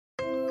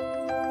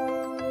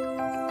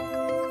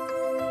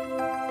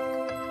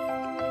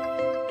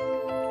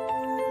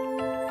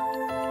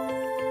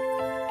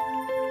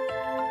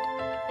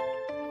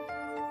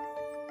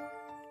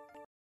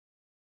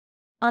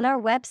On our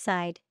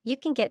website, you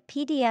can get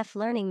PDF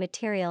learning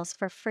materials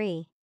for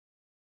free.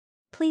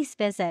 Please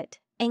visit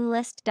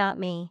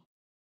englist.me.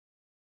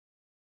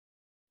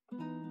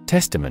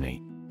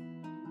 Testimony.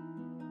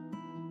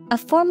 A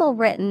formal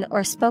written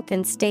or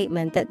spoken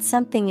statement that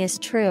something is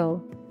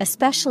true,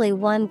 especially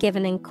one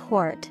given in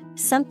court,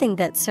 something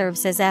that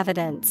serves as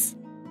evidence.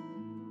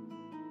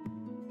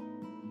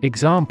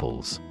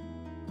 Examples: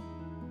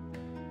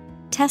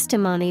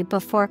 Testimony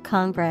before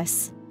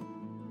Congress.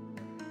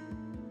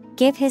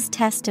 Give his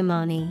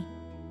testimony.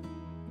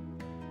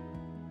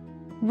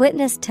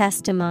 Witness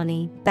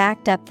testimony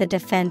backed up the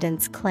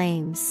defendant's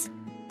claims.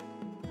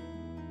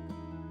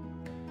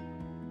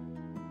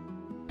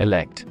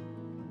 Elect.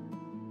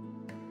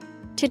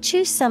 To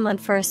choose someone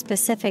for a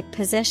specific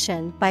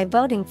position by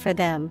voting for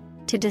them,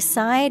 to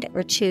decide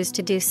or choose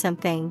to do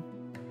something.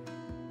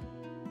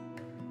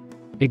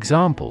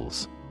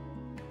 Examples: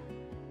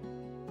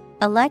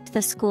 Elect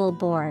the school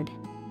board.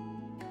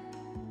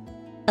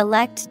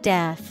 Elect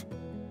death.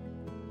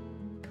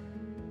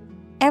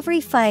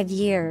 Every 5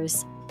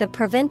 years, the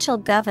provincial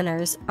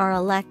governors are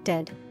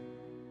elected.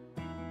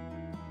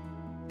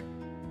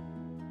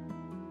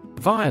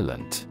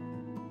 Violent.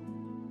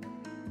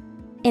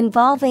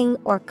 Involving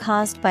or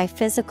caused by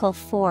physical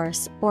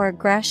force or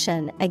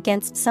aggression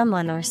against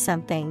someone or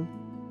something.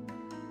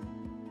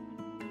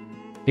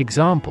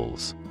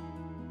 Examples: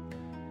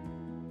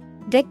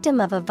 Victim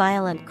of a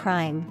violent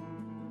crime.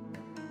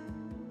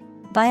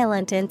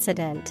 Violent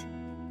incident.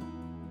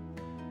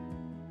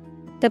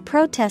 The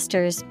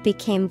protesters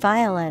became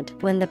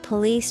violent when the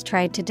police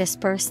tried to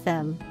disperse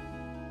them.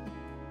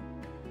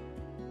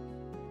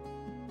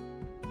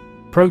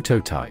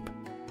 Prototype.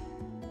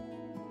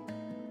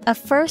 A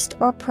first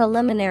or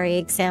preliminary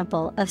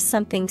example of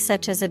something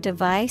such as a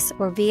device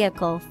or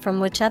vehicle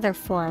from which other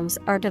forms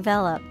are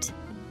developed.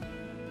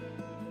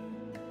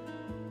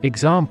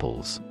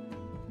 Examples: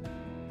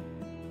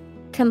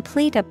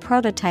 Complete a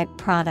prototype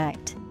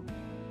product.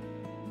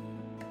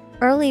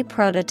 Early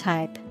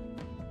prototype.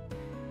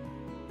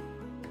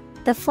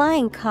 The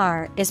flying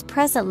car is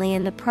presently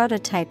in the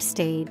prototype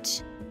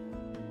stage.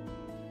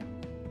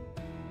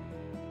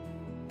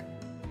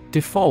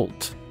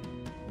 Default.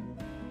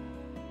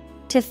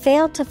 To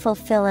fail to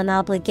fulfill an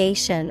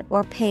obligation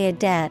or pay a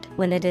debt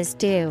when it is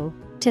due,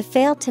 to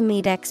fail to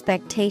meet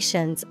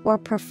expectations or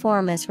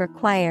perform as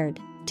required,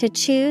 to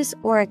choose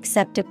or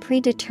accept a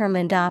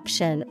predetermined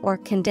option or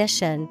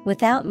condition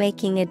without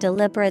making a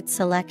deliberate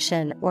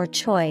selection or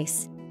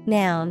choice.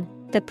 Noun,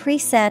 the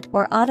preset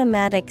or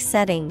automatic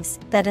settings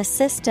that a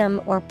system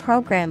or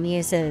program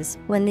uses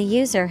when the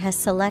user has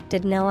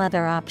selected no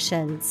other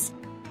options.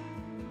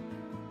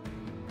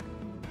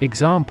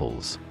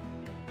 Examples: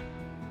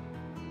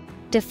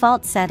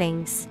 Default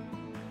settings.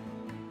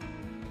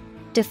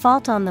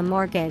 Default on the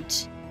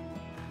mortgage.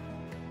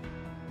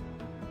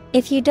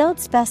 If you don't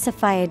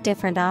specify a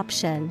different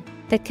option,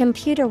 the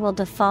computer will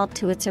default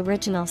to its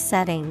original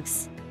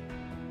settings.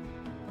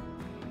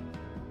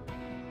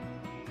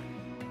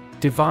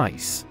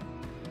 Device.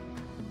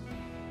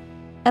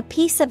 A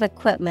piece of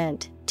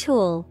equipment,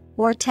 tool,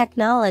 or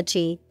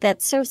technology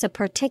that serves a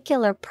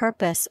particular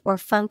purpose or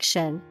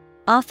function,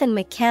 often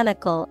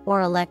mechanical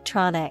or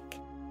electronic.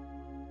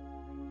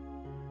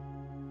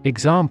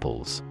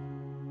 Examples: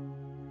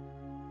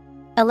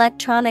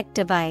 Electronic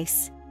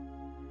device.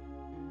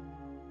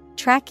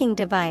 Tracking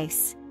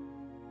device.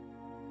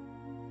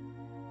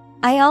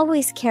 I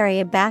always carry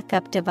a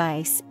backup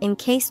device in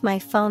case my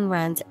phone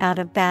runs out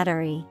of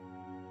battery.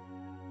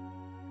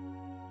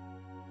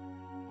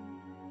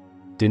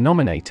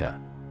 Denominator.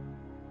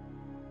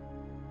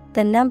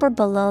 The number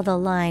below the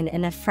line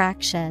in a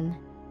fraction.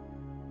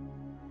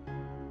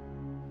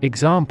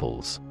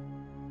 Examples: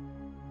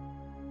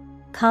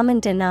 Common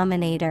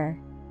denominator.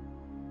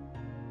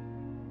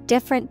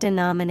 Different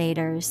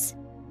denominators.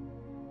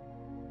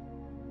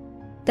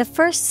 The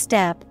first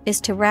step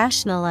is to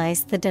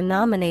rationalize the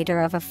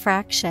denominator of a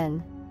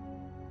fraction.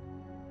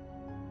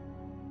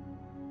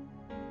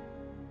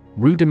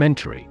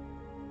 Rudimentary.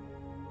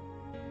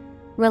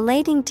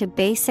 Relating to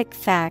basic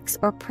facts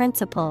or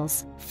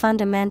principles,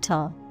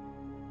 fundamental.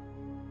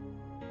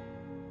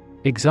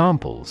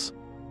 Examples: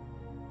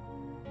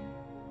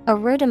 A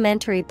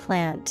rudimentary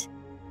plant.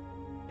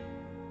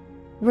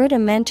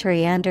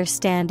 Rudimentary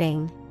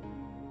understanding.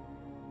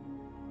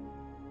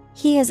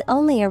 He has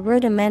only a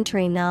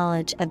rudimentary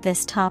knowledge of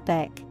this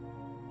topic.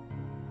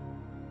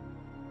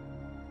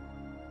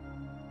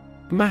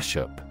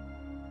 Mashup.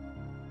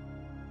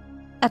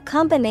 A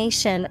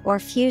combination or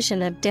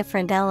fusion of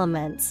different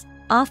elements,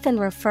 often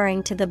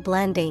referring to the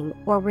blending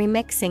or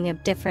remixing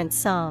of different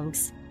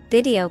songs,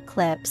 video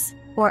clips,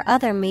 or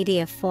other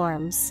media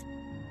forms.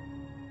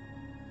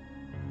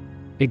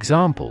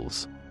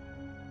 Examples: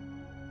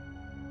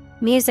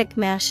 Music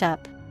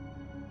mashup.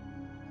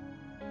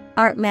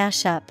 Art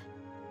mashup.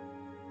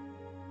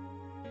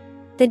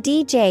 The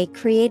DJ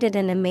created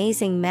an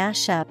amazing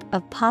mashup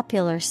of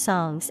popular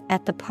songs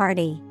at the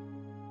party.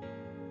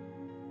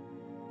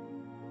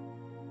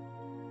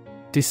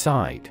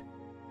 Decide.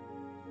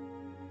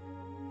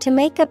 To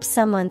make up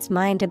someone's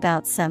mind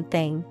about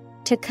something,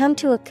 to come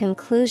to a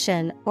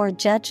conclusion or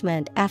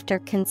judgment after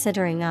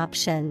considering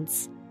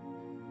options.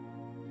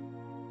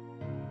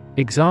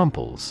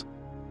 Examples: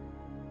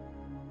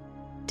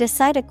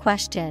 Decide a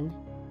question.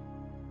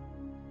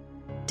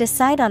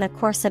 Decide on a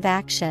course of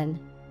action.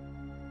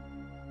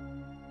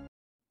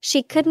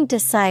 She couldn't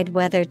decide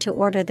whether to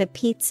order the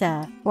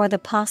pizza or the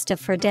pasta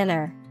for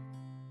dinner.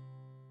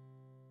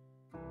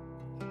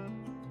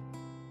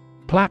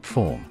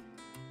 Platform.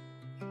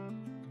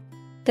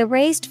 The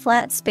raised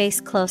flat space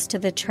close to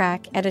the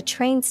track at a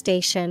train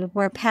station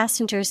where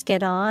passengers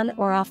get on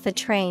or off the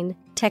train.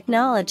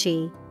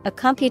 Technology, a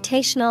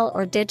computational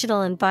or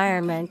digital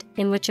environment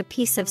in which a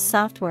piece of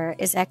software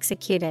is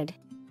executed.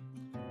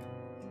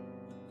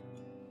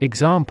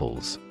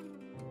 Examples: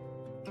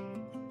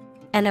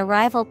 An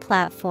arrival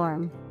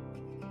platform.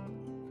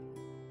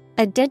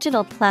 A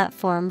digital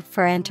platform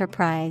for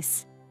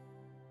enterprise.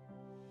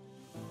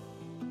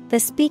 The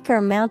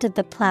speaker mounted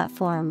the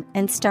platform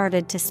and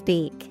started to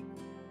speak.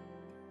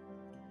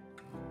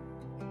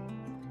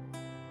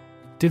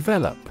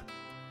 Develop.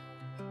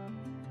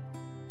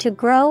 To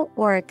grow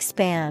or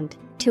expand,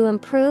 to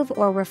improve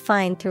or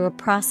refine through a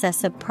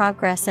process of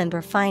progress and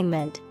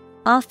refinement,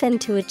 often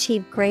to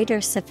achieve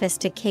greater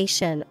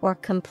sophistication or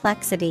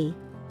complexity,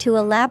 to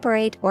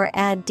elaborate or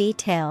add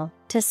detail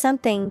to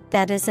something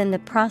that is in the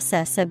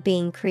process of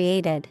being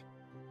created.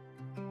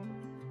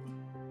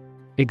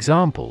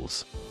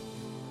 Examples: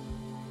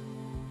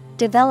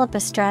 Develop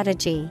a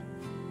strategy.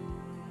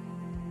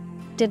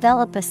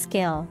 Develop a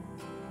skill.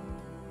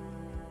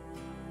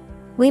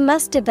 We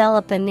must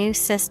develop a new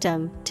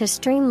system to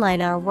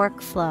streamline our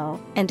workflow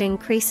and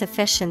increase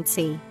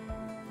efficiency.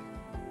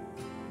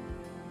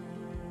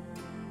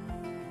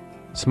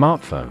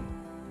 Smartphone.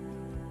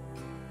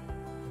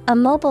 A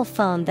mobile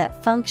phone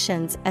that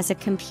functions as a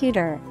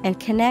computer and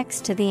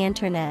connects to the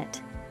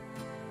internet.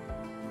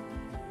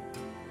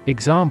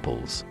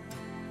 Examples: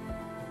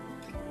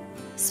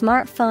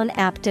 Smartphone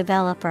app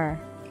developer.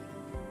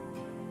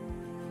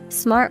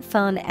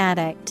 Smartphone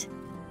addict.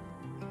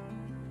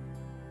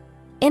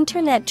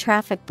 Internet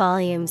traffic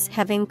volumes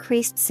have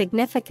increased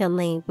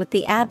significantly with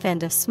the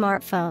advent of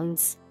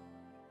smartphones.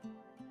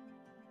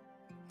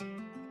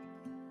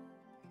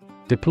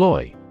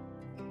 Deploy.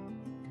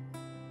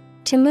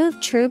 To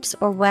move troops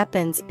or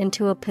weapons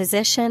into a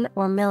position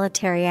or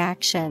military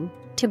action,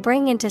 to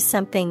bring into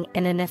something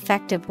in an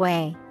effective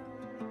way.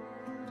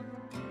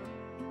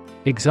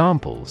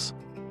 Examples: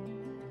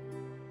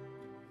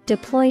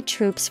 Deploy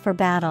troops for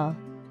battle.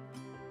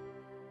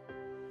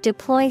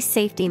 Deploy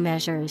safety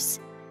measures.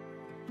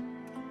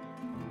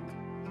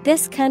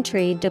 This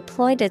country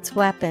deployed its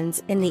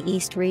weapons in the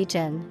East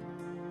region.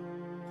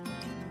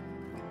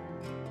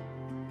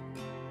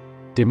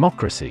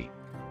 Democracy.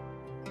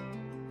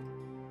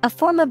 A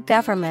form of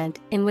government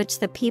in which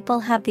the people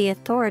have the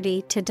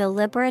authority to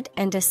deliberate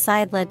and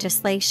decide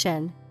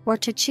legislation, or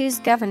to choose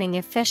governing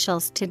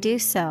officials to do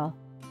so.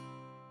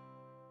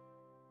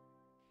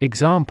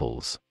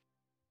 Examples: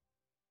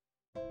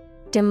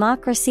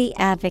 Democracy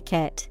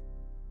advocate.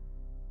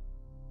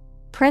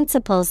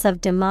 Principles of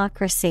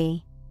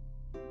democracy.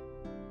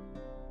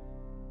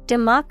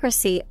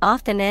 Democracy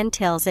often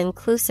entails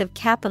inclusive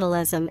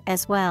capitalism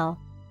as well.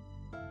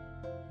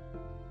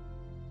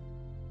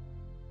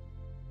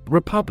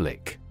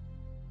 Republic.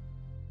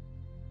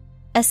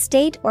 A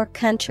state or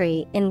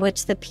country in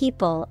which the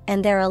people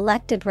and their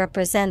elected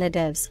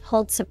representatives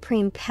hold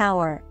supreme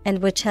power and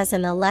which has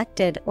an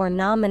elected or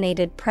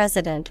nominated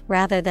president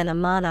rather than a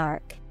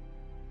monarch.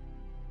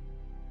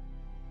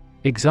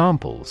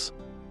 Examples: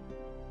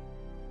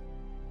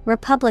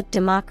 Republic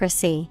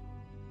democracy.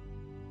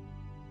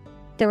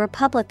 The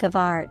Republic of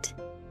Art.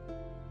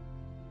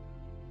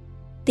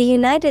 The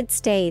United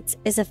States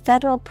is a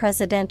federal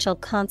presidential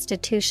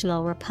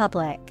constitutional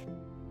republic.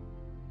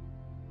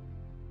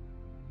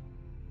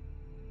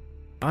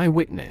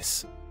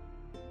 Eyewitness.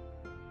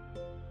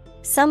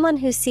 Someone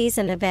who sees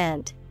an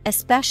event,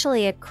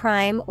 especially a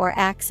crime or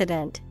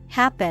accident,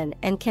 happen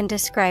and can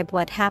describe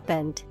what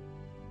happened.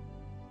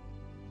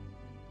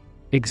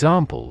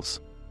 Examples: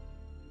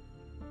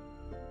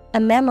 A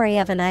memory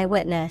of an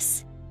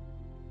eyewitness.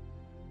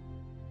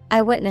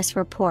 Eyewitness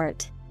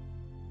report.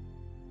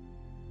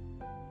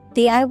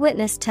 The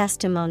eyewitness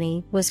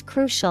testimony was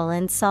crucial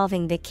in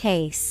solving the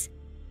case.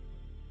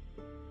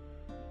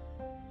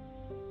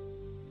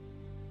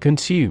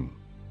 Consume.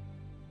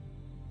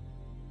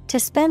 To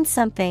spend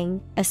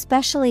something,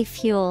 especially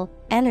fuel,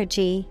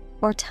 energy,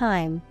 or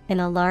time, in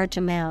a large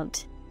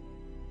amount.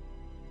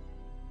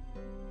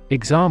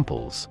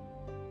 Examples: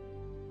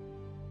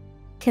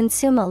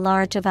 Consume a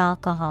large of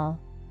alcohol.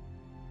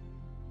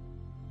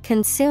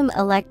 Consume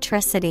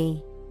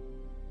electricity.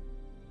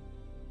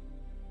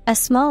 A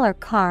smaller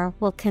car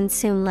will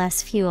consume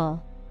less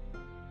fuel.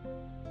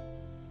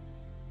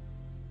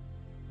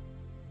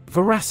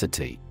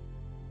 Veracity.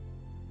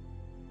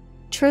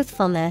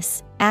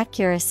 Truthfulness,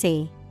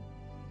 accuracy.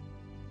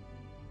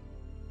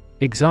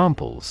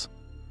 Examples: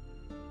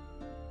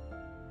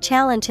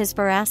 Challenge his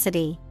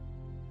veracity.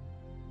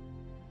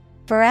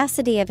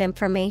 Veracity of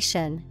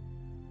information.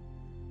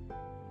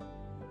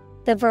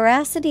 The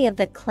veracity of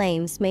the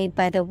claims made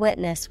by the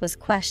witness was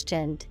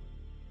questioned.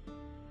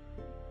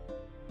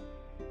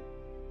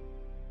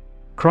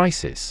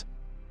 Crisis.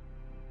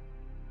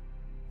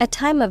 A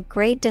time of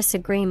great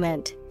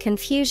disagreement,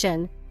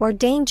 confusion, or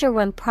danger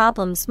when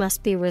problems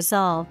must be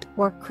resolved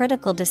or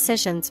critical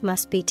decisions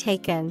must be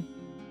taken.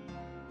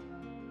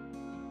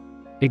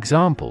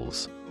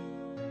 Examples: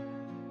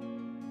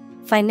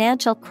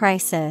 Financial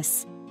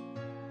crisis.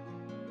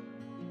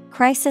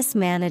 Crisis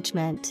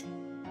management.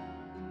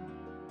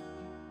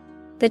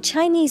 The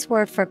Chinese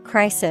word for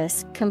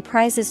crisis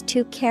comprises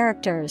two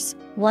characters,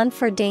 one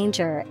for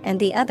danger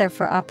and the other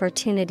for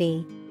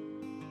opportunity.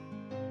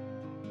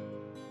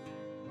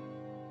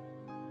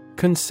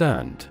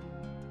 Concerned.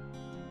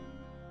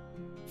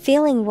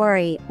 Feeling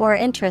worry or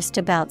interest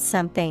about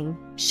something,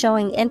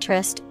 showing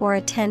interest or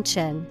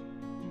attention.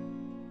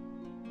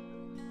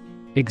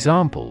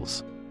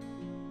 Examples: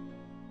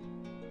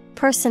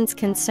 Persons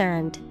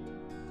concerned.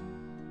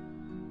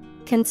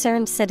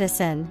 Concerned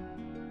citizen.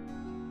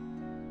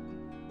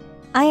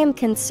 I am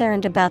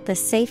concerned about the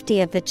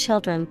safety of the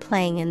children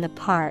playing in the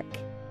park.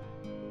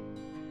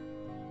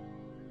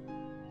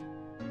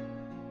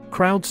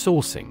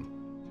 Crowdsourcing.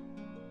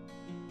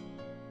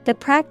 The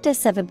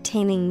practice of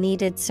obtaining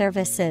needed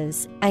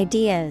services,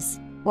 ideas,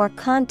 or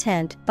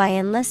content by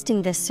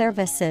enlisting the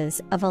services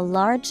of a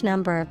large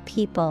number of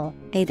people,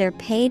 either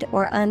paid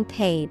or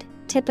unpaid,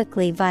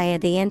 typically via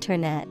the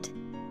Internet.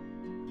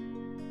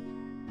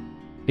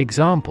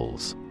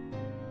 Examples: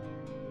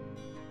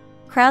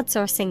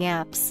 Crowdsourcing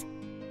apps.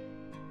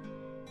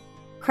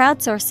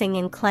 Crowdsourcing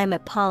in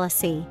climate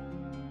policy.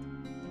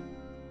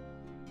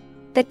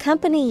 The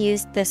company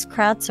used this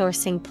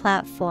crowdsourcing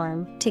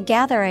platform to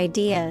gather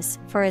ideas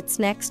for its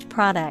next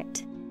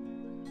product.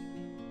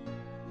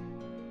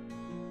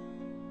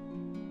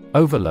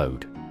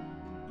 Overload.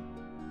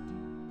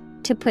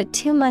 To put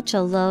too much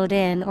a load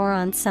in or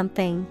on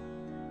something.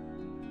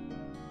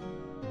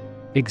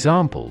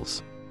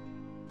 Examples: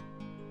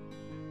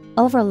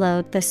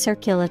 Overload the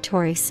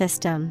circulatory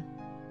system.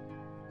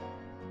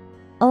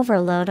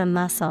 Overload a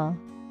muscle.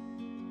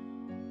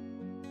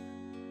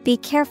 Be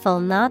careful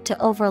not to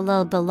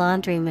overload the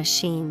laundry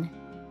machine.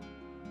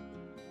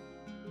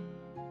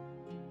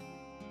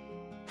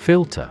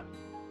 Filter.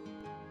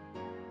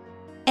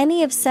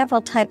 Any of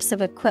several types of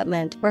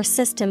equipment or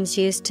systems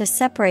used to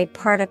separate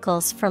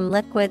particles from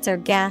liquids or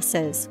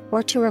gases,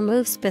 or to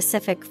remove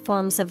specific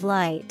forms of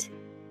light.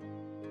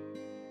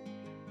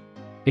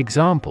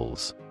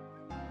 Examples: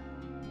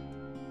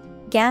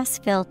 Gas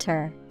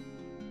filter.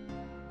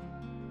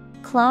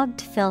 Clogged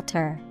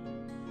filter.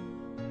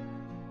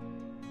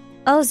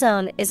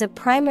 Ozone is a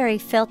primary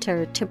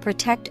filter to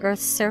protect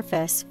Earth's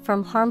surface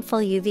from harmful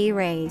UV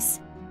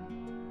rays.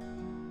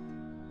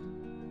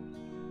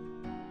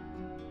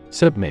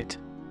 Submit.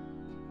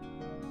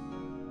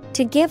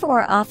 To give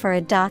or offer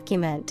a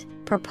document,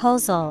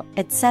 proposal,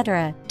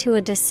 etc. to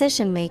a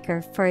decision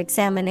maker for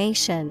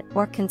examination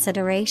or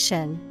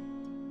consideration.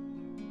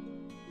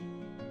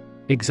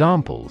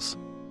 Examples: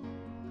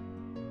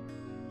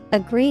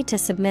 Agree to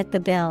submit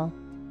the bill.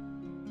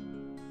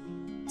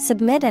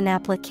 Submit an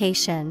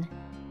application.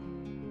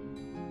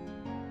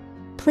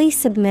 Please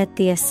submit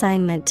the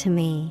assignment to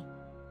me.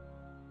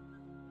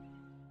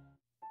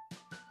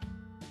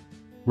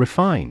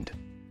 Refined.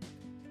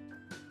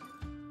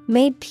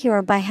 Made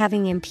pure by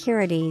having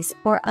impurities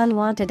or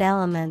unwanted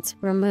elements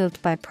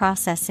removed by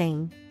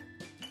processing.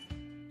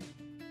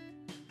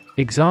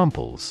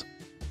 Examples: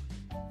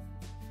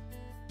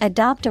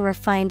 Adopt a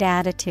refined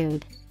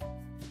attitude.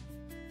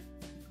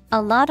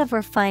 A lot of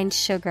refined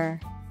sugar.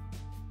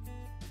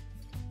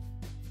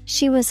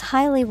 She was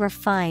highly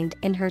refined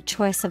in her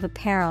choice of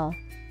apparel.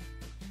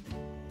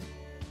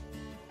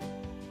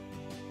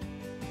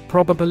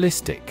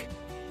 Probabilistic.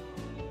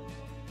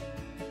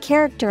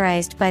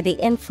 Characterized by the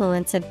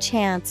influence of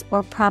chance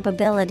or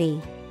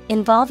probability,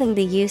 involving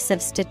the use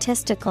of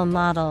statistical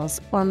models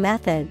or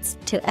methods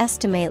to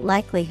estimate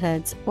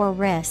likelihoods or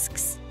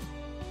risks.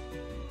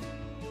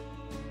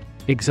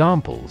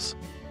 Examples: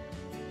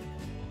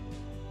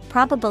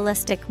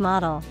 Probabilistic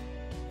model.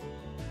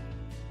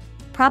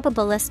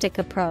 Probabilistic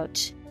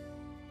approach.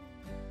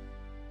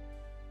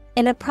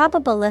 In a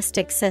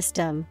probabilistic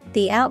system,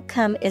 the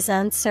outcome is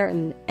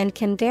uncertain and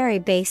can vary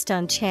based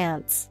on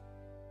chance.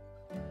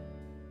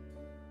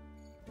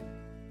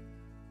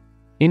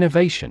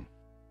 Innovation.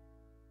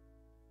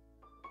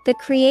 The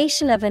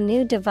creation of a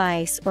new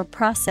device or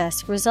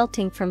process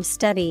resulting from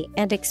study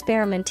and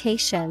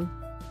experimentation.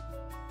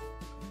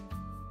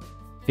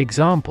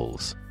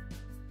 Examples: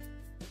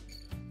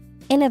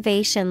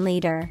 Innovation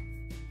leader.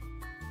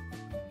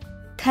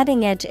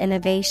 Cutting-edge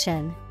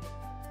innovation.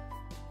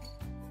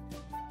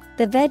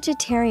 The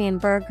vegetarian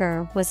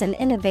burger was an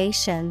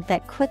innovation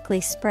that quickly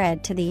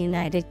spread to the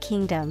United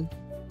Kingdom.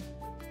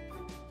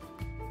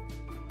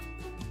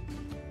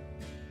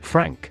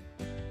 Frank.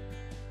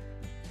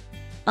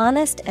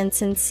 Honest and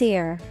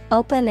sincere,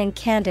 open and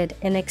candid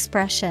in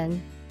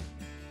expression.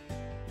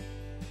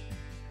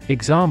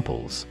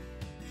 Examples: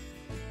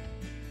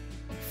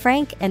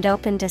 Frank and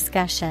open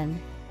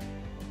discussion.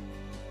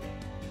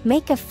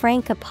 Make a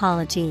frank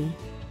apology.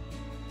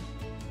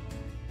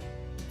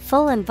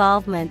 Full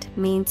involvement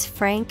means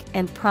frank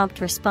and prompt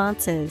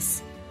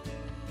responses.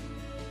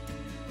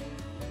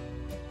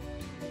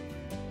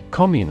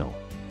 Communal.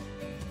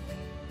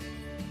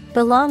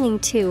 Belonging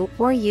to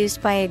or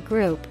used by a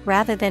group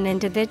rather than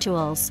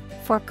individuals,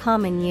 for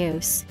common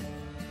use.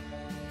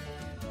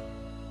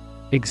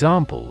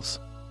 Examples: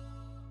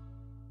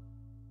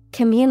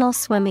 Communal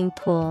swimming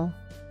pool.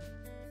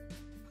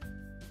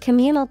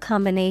 Communal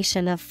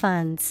combination of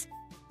funds.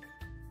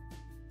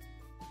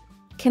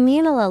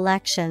 Communal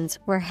elections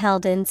were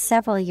held in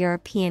several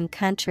European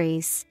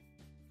countries.